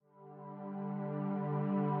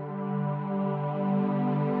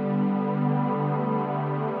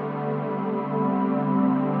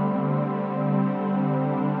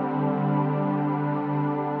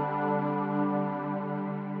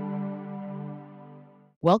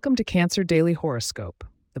Welcome to Cancer Daily Horoscope,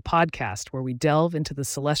 the podcast where we delve into the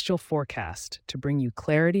celestial forecast to bring you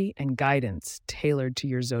clarity and guidance tailored to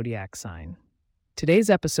your zodiac sign.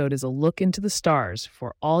 Today's episode is a look into the stars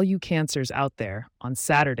for all you Cancers out there on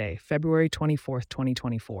Saturday, February 24th,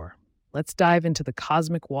 2024. Let's dive into the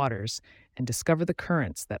cosmic waters and discover the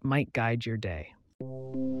currents that might guide your day.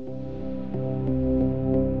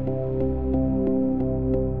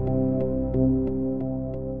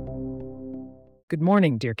 Good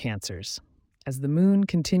morning, dear Cancers. As the moon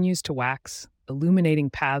continues to wax, illuminating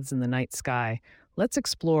paths in the night sky, let's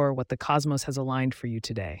explore what the cosmos has aligned for you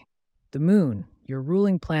today. The moon, your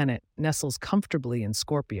ruling planet, nestles comfortably in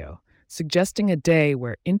Scorpio, suggesting a day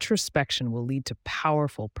where introspection will lead to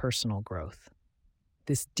powerful personal growth.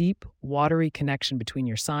 This deep, watery connection between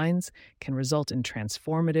your signs can result in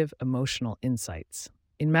transformative emotional insights.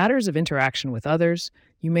 In matters of interaction with others,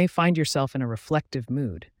 you may find yourself in a reflective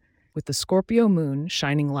mood, with the Scorpio moon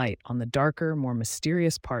shining light on the darker, more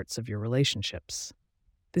mysterious parts of your relationships.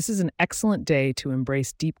 This is an excellent day to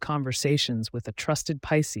embrace deep conversations with a trusted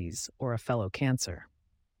Pisces or a fellow Cancer.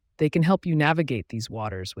 They can help you navigate these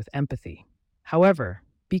waters with empathy. However,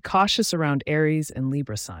 be cautious around Aries and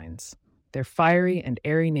Libra signs. Their fiery and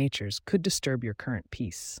airy natures could disturb your current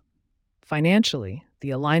peace. Financially,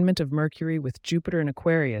 the alignment of Mercury with Jupiter in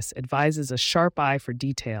Aquarius advises a sharp eye for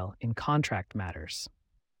detail in contract matters.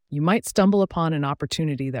 You might stumble upon an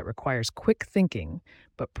opportunity that requires quick thinking,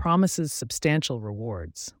 but promises substantial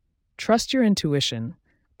rewards. Trust your intuition,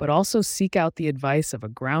 but also seek out the advice of a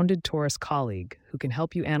grounded Taurus colleague who can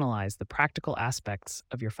help you analyze the practical aspects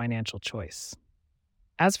of your financial choice.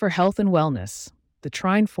 As for health and wellness, the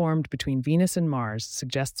trine formed between Venus and Mars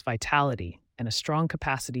suggests vitality and a strong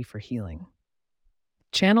capacity for healing.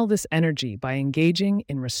 Channel this energy by engaging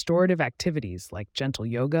in restorative activities like gentle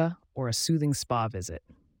yoga or a soothing spa visit.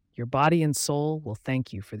 Your body and soul will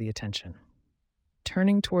thank you for the attention.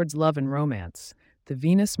 Turning towards love and romance, the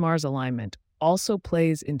Venus-Mars alignment also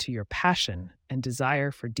plays into your passion and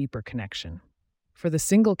desire for deeper connection. For the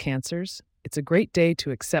single Cancers, it's a great day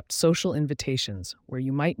to accept social invitations where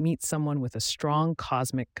you might meet someone with a strong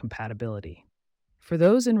cosmic compatibility. For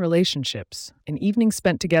those in relationships, an evening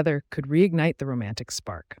spent together could reignite the romantic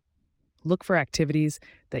spark. Look for activities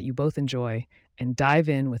that you both enjoy and dive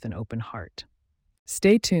in with an open heart.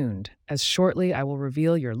 Stay tuned, as shortly I will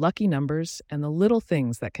reveal your lucky numbers and the little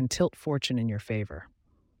things that can tilt fortune in your favor.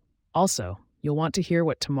 Also, you'll want to hear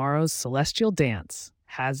what tomorrow's celestial dance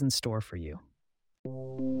has in store for you.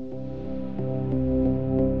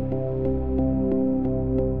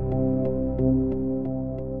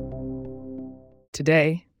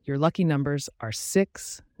 Today, your lucky numbers are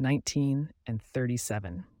 6, 19, and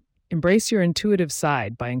 37. Embrace your intuitive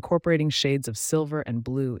side by incorporating shades of silver and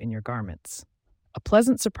blue in your garments. A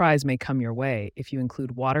pleasant surprise may come your way if you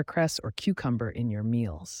include watercress or cucumber in your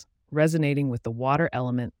meals, resonating with the water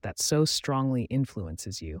element that so strongly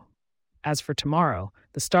influences you. As for tomorrow,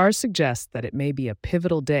 the stars suggest that it may be a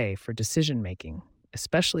pivotal day for decision-making,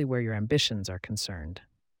 especially where your ambitions are concerned.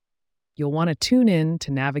 You'll want to tune in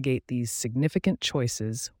to navigate these significant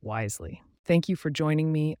choices wisely. Thank you for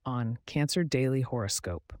joining me on Cancer Daily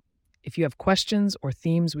Horoscope. If you have questions or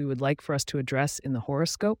themes we would like for us to address in the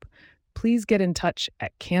horoscope, please get in touch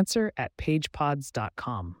at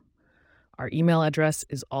cancer@pagepods.com. Our email address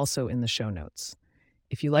is also in the show notes.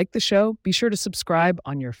 If you like the show, be sure to subscribe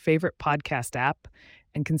on your favorite podcast app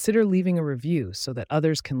and consider leaving a review so that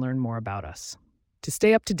others can learn more about us. To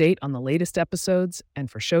stay up to date on the latest episodes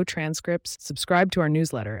and for show transcripts, subscribe to our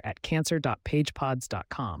newsletter at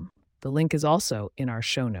cancer.pagepods.com. The link is also in our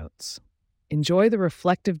show notes. Enjoy the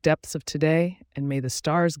reflective depths of today, and may the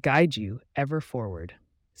stars guide you ever forward.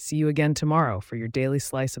 See you again tomorrow for your daily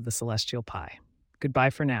slice of the celestial pie. Goodbye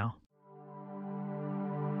for now.